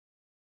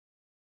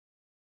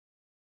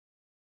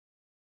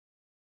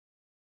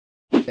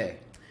there,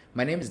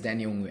 my name is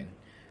Daniel Nguyen.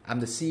 I'm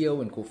the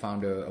CEO and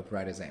co-founder of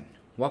WriterZen.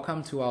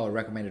 Welcome to our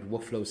recommended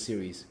workflow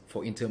series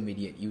for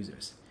intermediate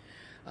users.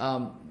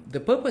 The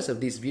purpose of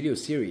this video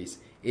series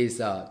is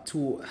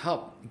to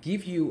help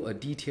give you a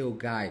detailed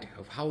guide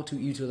of how to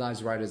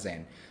utilize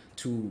WriterZen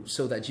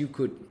so that you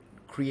could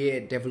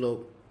create,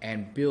 develop,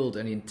 and build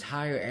an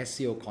entire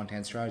SEO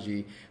content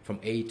strategy from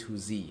A to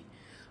Z.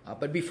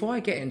 But before I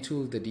get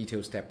into the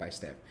details step by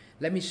step,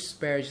 let me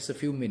spare just a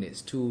few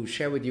minutes to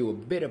share with you a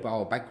bit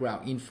about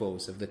background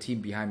infos of the team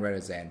behind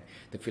WriterZen,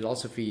 the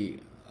philosophy,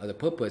 the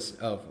purpose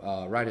of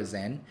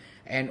WriterZen,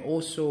 and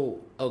also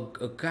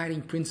a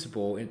guiding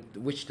principle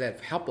which that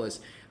helped us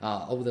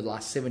over the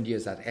last 7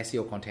 years as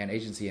SEO content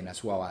agency and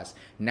as well as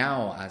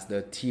now as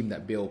the team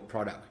that build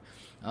product.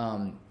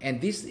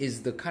 And this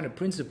is the kind of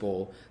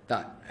principle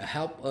that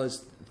help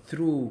us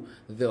through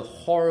the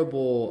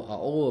horrible,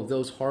 all of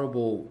those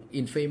horrible,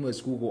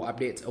 infamous Google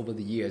updates over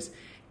the years.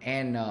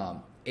 And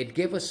it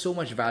gave us so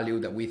much value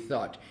that we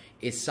thought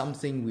it's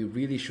something we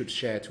really should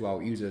share to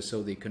our users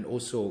so they can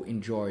also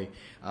enjoy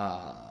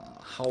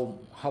how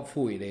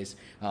helpful it is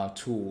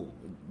to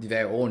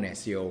their own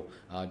SEO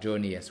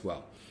journey as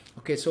well.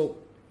 Okay, so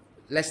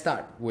let's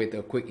start with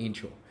a quick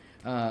intro.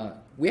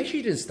 We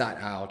actually didn't start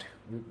out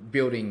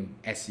building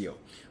SEO.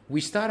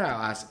 We started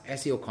out as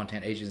SEO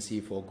content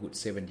agency for a good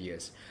 7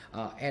 years.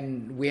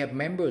 And we have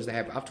members that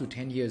have up to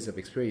 10 years of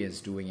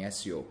experience doing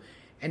SEO.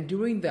 And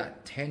during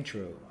that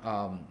tenure,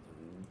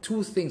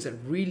 two things that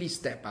really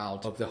step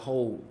out of the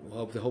whole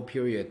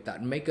period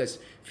that make us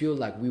feel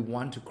like we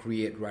want to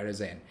create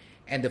WriterZen.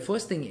 And the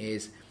first thing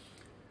is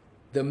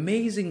the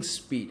amazing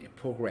speed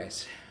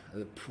progress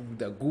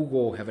that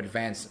Google have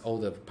advanced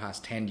over the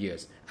past 10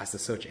 years as the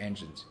search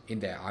engines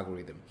in their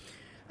algorithm.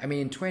 I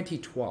mean, in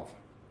 2012,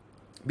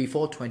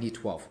 before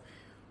 2012,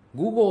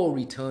 Google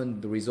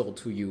returned the result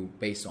to you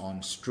based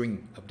on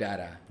string of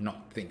data,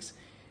 not things.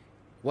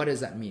 What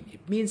does that mean? It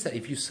means that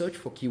if you search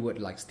for keyword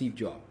like Steve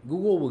Jobs,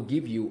 Google will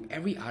give you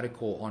every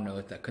article on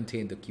earth that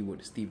contains the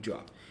keyword Steve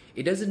Jobs.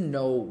 It doesn't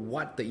know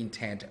what the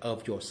intent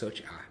of your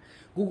search are.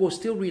 Google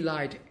still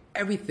relied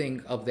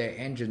everything of their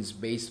engines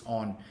based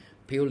on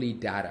purely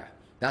data.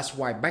 That's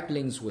why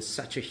backlinks was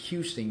such a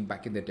huge thing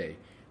back in the day.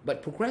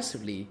 But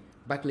progressively,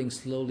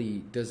 backlinks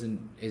slowly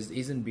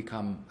isn't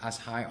become as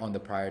high on the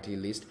priority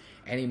list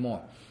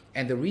anymore.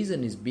 And the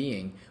reason is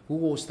being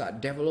Google start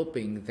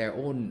developing their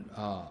own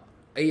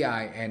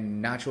AI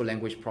and natural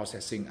language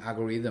processing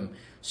algorithm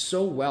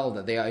so well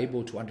that they are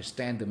able to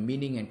understand the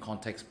meaning and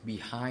context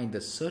behind the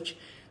search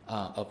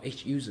of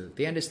each user.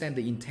 They understand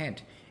the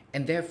intent,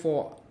 and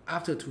therefore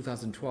after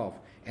 2012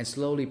 and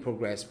slowly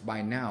progress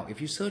by now,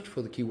 if you search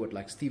for the keyword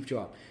like Steve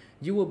Jobs,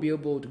 you will be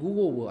able to,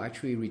 Google will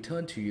actually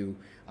return to you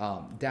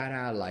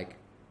data like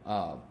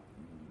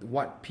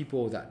what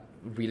people that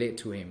relate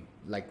to him,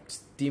 like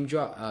Steve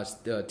Jobs,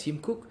 Tim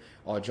Cook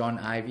or John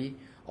Ivey,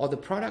 or the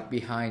product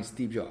behind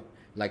Steve Jobs,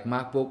 like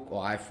MacBook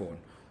or iPhone,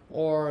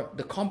 or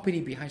the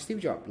company behind Steve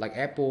Jobs, like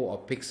Apple or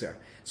Pixar.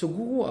 So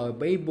Google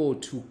are able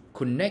to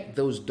connect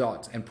those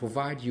dots and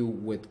provide you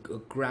with a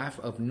graph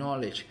of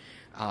knowledge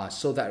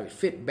so that it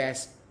fit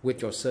best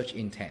with your search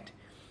intent.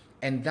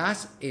 And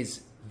that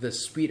is the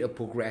speed of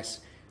the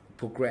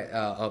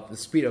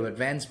speed of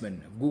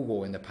advancement of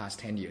Google in the past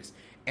 10 years.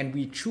 And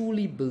we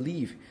truly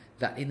believe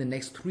that in the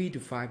next 3 to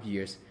 5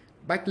 years,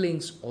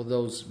 backlinks or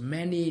those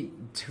many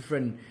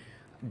different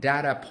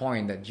data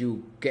point that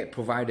you get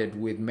provided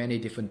with many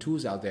different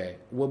tools out there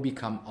will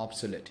become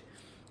obsolete.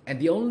 And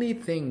the only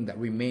thing that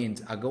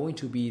remains are going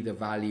to be the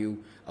value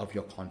of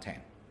your content.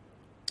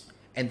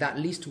 And that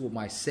leads to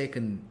my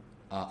second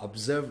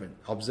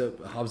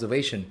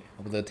observation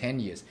over the 10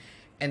 years.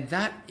 And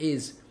that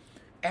is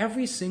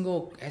every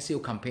single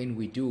SEO campaign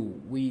we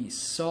do, we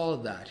saw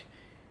that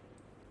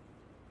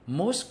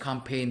most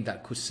campaigns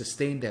that could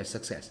sustain their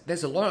success,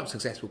 there's a lot of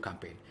successful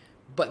campaigns,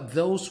 but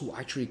those who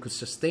actually could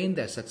sustain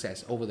their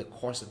success over the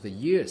course of the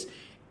years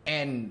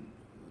and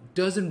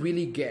doesn't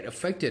really get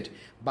affected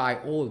by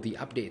all of the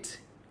updates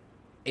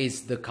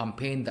is the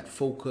campaign that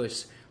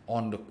focus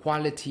on the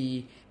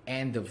quality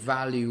and the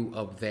value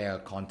of their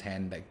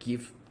content that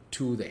give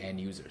to the end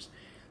users.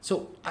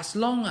 So as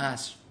long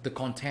as the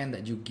content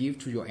that you give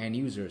to your end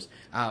users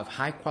are of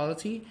high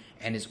quality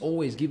and is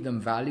always give them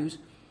values,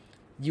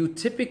 you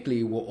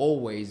typically will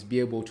always be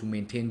able to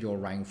maintain your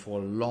rank for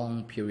a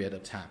long period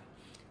of time.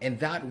 And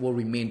that will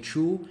remain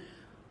true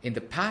in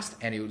the past,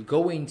 and it will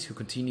going to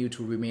continue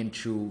to remain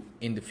true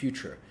in the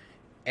future.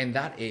 And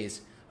that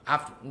is,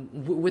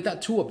 with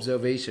that two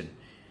observation,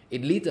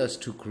 it leads us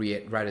to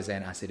create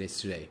WriterZen as it is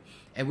today.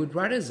 And with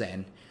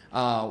WriterZen,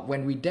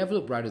 when we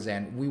develop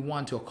WriterZen, we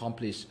want to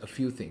accomplish a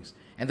few things.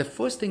 And the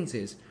first thing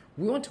is,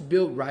 we want to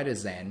build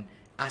WriterZen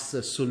as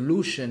a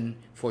solution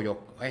for your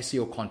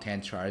SEO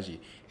content strategy.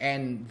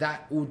 And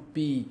that would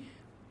be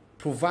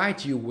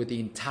provide you with the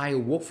entire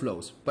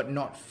workflows, but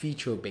not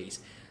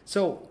feature-based.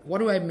 So what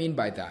do I mean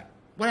by that?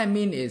 What I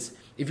mean is,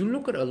 if you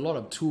look at a lot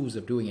of tools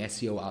of doing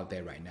SEO out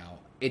there right now,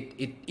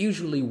 it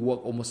usually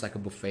works almost like a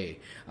buffet.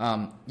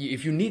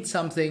 If you need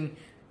something,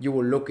 you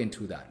will look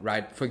into that,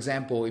 right? For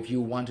example, if you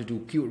want to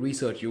do keyword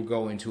research, you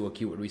go into a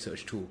keyword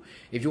research tool.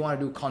 If you want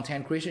to do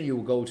content creation, you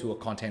will go to a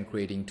content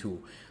creating tool.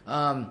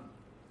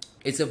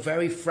 It's a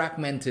very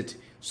fragmented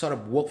sort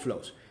of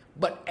workflows.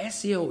 But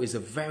SEO is a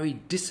very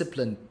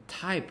disciplined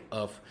type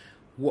of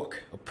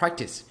work or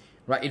practice,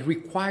 right? It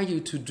requires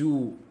you to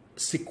do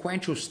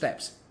sequential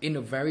steps in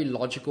a very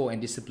logical and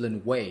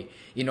disciplined way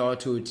in order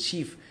to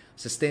achieve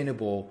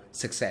sustainable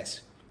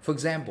success. For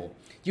example,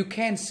 you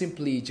can't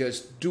simply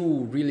just do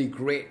really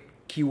great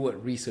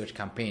keyword research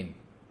campaign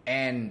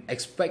and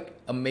expect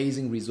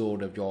amazing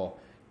result of your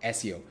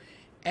SEO.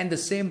 And the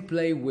same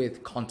play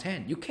with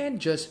content. You can't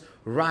just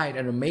write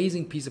an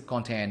amazing piece of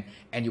content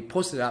and you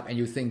post it up and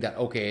you think that,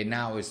 okay,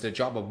 now it's the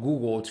job of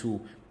Google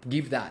to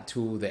give that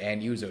to the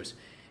end users.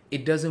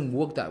 It doesn't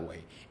work that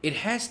way.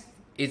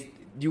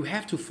 You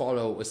have to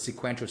follow a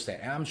sequential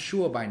step. And I'm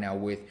sure by now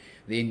with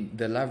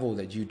the level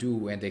that you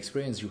do and the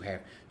experience you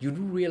have, you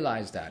do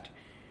realize that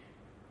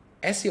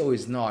SEO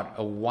is not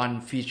a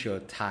one feature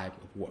type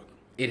of work.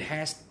 It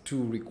has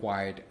to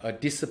require a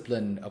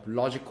discipline of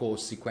logical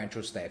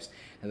sequential steps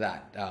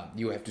that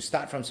you have to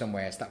start from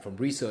somewhere, start from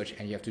research,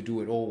 and you have to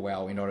do it all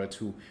well in order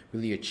to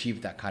really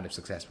achieve that kind of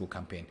successful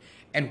campaign.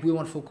 And we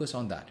want to focus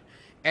on that.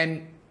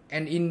 And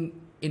in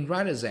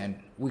WriterZen,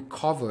 we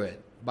cover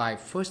it by,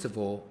 first of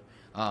all,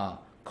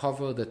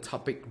 cover the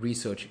topic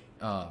research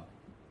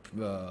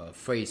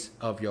phase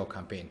of your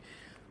campaign.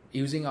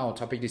 Using our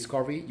topic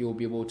discovery, you'll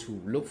be able to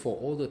look for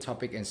all the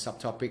topic and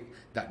subtopic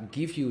that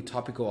give you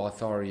topical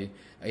authority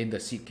in the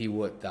seed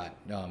keyword that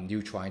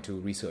you're trying to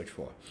research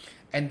for.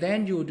 And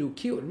then you'll do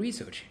keyword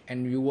research,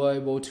 and you were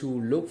able to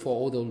look for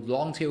all the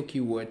long tail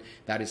keyword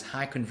that is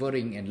high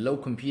converting and low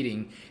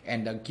competing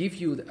and that give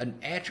you an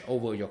edge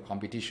over your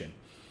competition.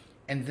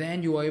 And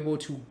then you are able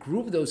to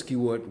group those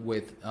keywords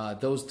with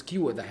those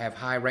keywords that have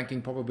high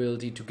ranking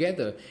probability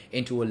together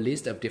into a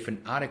list of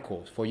different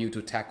articles for you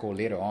to tackle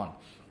later on.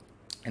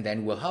 And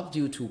then we'll help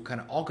you to kind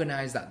of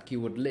organize that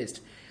keyword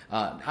list,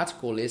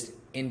 article list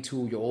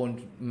into your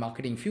own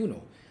marketing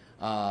funnel.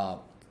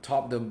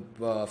 Top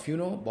the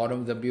funnel, bottom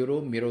of the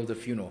funnel, middle of the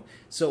funnel.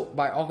 So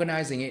by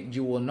organizing it,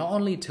 you will not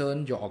only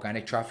turn your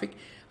organic traffic,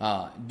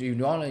 you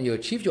not only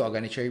achieve your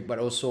organic traffic, but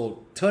also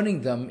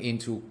turning them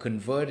into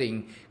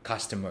converting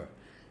customer.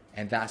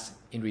 And that's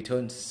in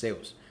return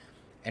sales.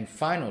 And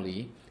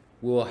finally,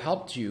 we will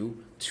help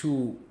you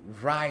to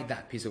write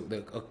that piece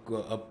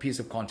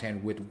of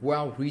content with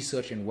well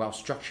researched and well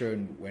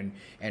structured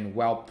and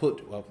well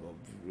put.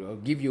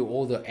 Give you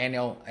all the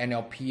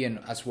NLP and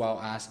as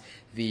well as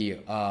the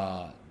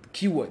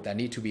keyword that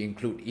need to be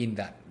included in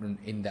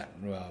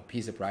that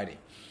piece of writing.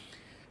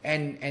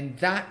 And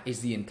that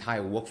is the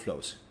entire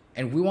workflows.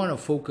 And we want to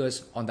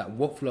focus on that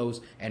workflows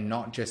and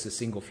not just the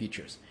single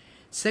features.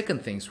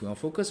 Second things we want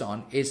to focus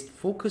on is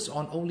focus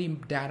on only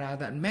data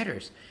that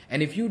matters.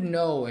 And if you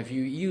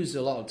use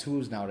a lot of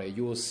tools nowadays,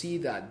 you will see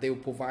that they will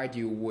provide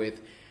you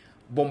with,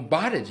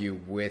 bombarded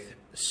you with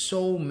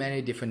so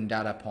many different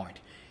data points.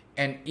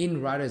 And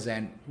in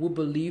WriterZen, we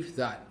believe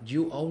that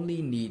you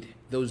only need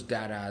those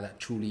data that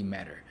truly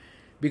matter.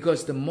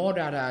 Because the more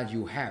data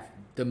you have,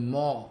 the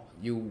more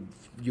you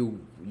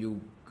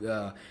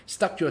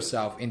stuck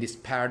yourself in this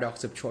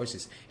paradox of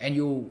choices, and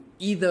you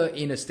either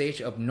in a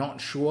stage of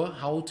not sure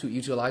how to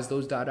utilize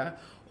those data,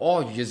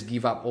 or you just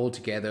give up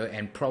altogether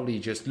and probably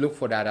just look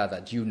for data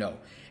that you know.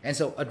 And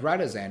so at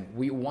WriterZen,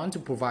 we want to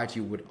provide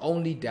you with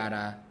only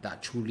data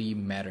that truly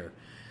matter.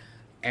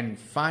 And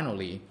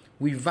finally,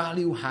 we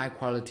value high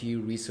quality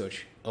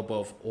research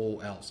above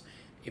all else.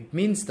 It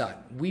means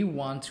that we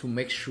want to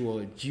make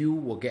sure you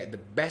will get the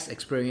best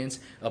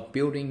experience of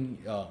building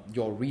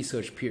your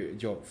research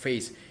period, your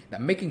phase,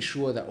 that making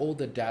sure that all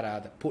the data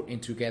that put in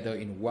together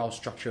in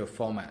well-structured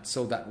format,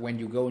 so that when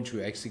you go into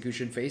your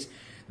execution phase,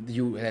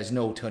 there's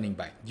no turning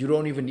back. You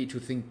don't even need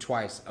to think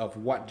twice of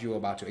what you're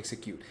about to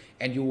execute,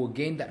 and you will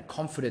gain that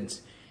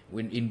confidence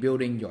in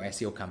building your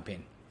SEO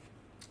campaign.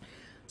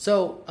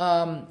 So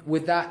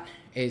with that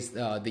is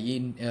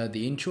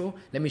the intro.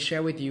 Let me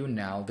share with you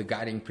now the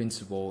guiding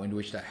principle in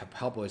which that have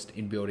helped us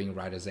in building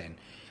WriterZen.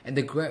 And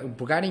the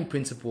guiding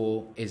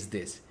principle is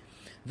this.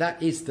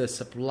 That is the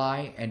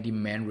supply and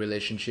demand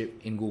relationship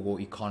in Google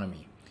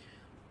economy,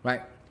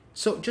 right?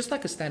 So just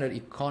like a standard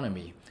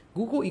economy,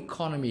 Google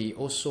economy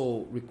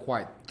also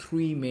required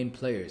three main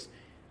players: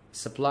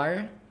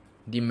 supplier,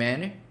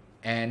 demand,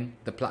 and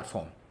the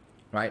platform,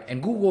 right?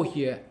 And Google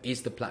here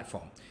is the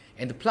platform.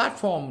 And the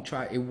platform the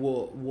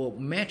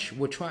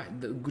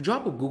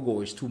job of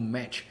Google is to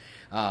match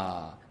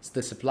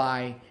the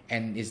supply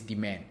and its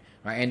demand,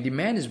 right? And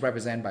demand is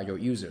represented by your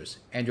users,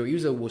 and your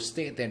user will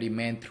state their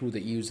demand through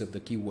the use of the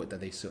keyword that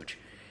they search.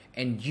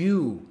 And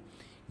you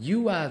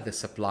are the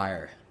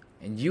supplier,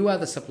 and you are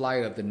the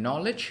supplier of the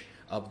knowledge,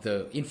 of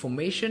the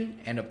information,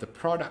 and of the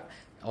product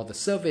or the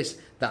service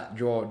that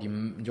your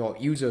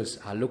users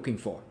are looking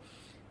for.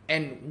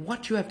 And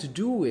what you have to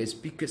do is,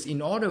 because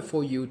in order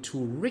for you to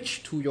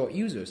reach to your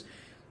users,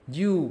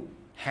 you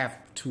have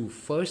to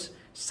first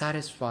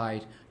satisfy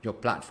your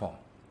platform.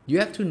 You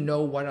have to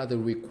know what are the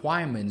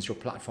requirements your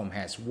platform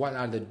has, what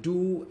are the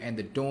do and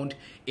the don't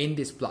in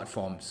this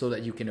platform, so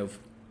that you can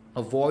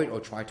avoid or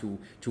try to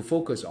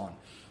focus on.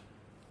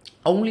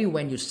 Only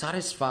when you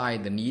satisfy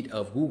the need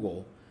of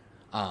Google,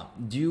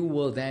 you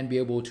will then be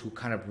able to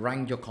kind of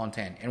rank your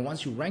content. And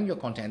once you rank your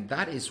content,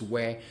 that is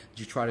where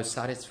you try to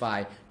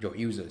satisfy your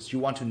users. You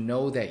want to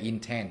know their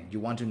intent. You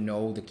want to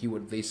know the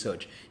keyword they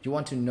search. You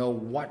want to know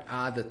what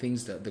are the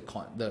things,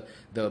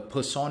 the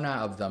persona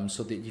of them,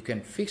 so that you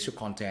can fix your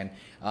content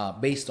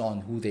based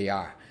on who they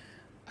are.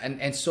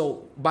 And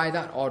so by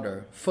that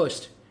order,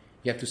 first,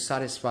 you have to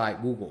satisfy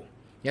Google.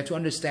 You have to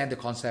understand the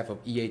concept of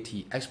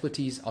EAT,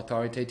 expertise,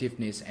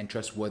 authoritativeness, and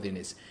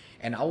trustworthiness.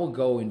 And I will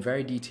go in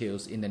very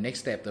details in the next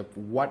step of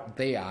what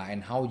they are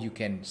and how you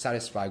can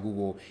satisfy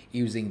Google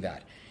using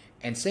that.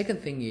 And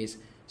second thing is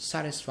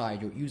satisfy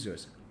your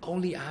users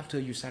only after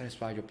you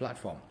satisfy your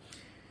platform.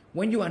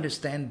 When you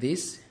understand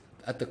this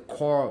at the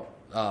core,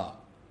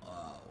 at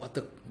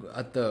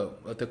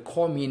the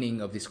core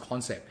meaning of this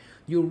concept,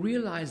 you'll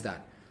realize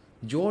that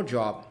your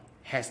job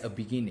has a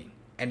beginning,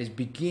 and it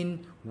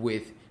begins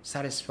with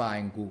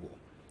satisfying Google.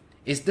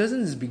 It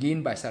doesn't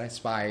begin by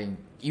satisfying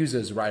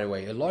users right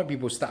away. A lot of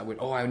people start with,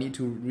 oh, I need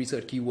to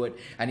research keyword,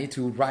 I need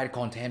to write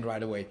content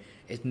right away.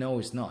 No,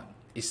 it's not.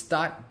 It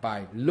starts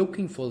by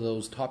looking for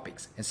those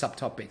topics and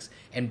subtopics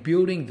and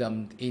building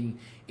them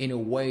in a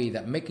way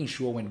that making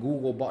sure when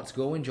Google bots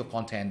go into your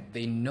content,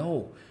 they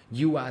know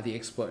you are the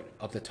expert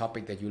of the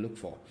topic that you look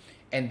for.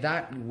 And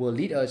that will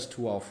lead us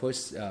to our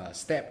first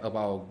step of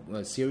our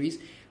series,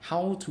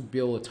 how to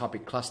build a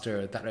topic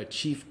cluster that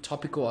achieves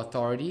topical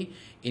authority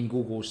in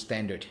Google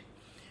standard.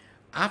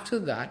 After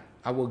that,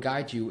 I will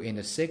guide you in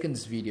the second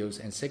videos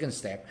and second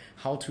step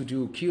how to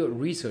do keyword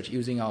research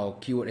using our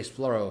Keyword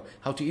Explorer,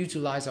 how to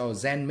utilize our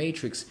Zen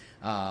Matrix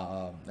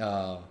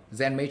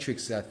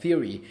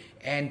theory,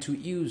 and to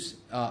use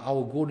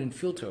our golden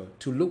filter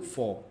to look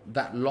for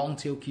that long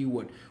tail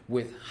keyword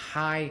with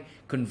high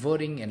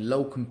converting and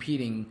low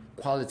competing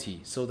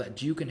quality, so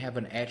that you can have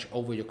an edge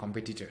over your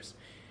competitors.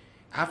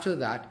 After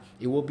that,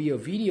 it will be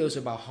videos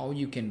about how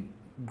you can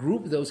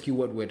group those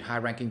keywords with high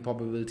ranking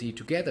probability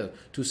together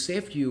to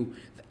save you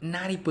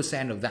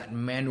 90% of that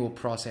manual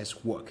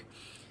process work.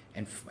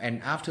 And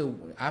after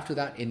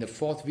that, in the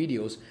fourth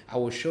videos, I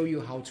will show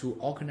you how to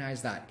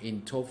organize that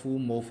in tofu,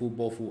 mofu,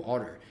 bofu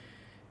order.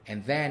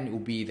 And then it will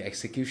be the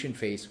execution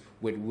phase,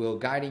 which will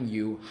guiding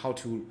you how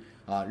to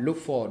look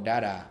for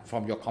data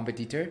from your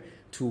competitor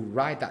to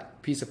write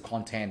that piece of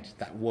content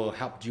that will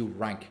help you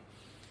rank.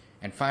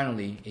 And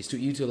finally, is to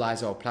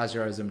utilize our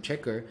plagiarism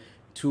checker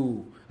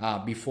to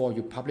before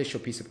you publish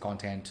your piece of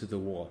content to the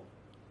wall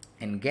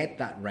and get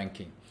that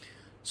ranking.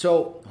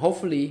 So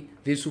hopefully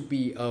this will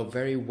be a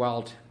very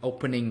well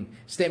opening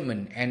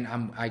statement, and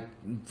I'm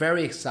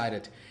very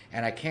excited,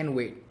 and I can't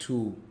wait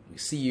to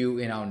see you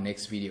in our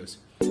next videos.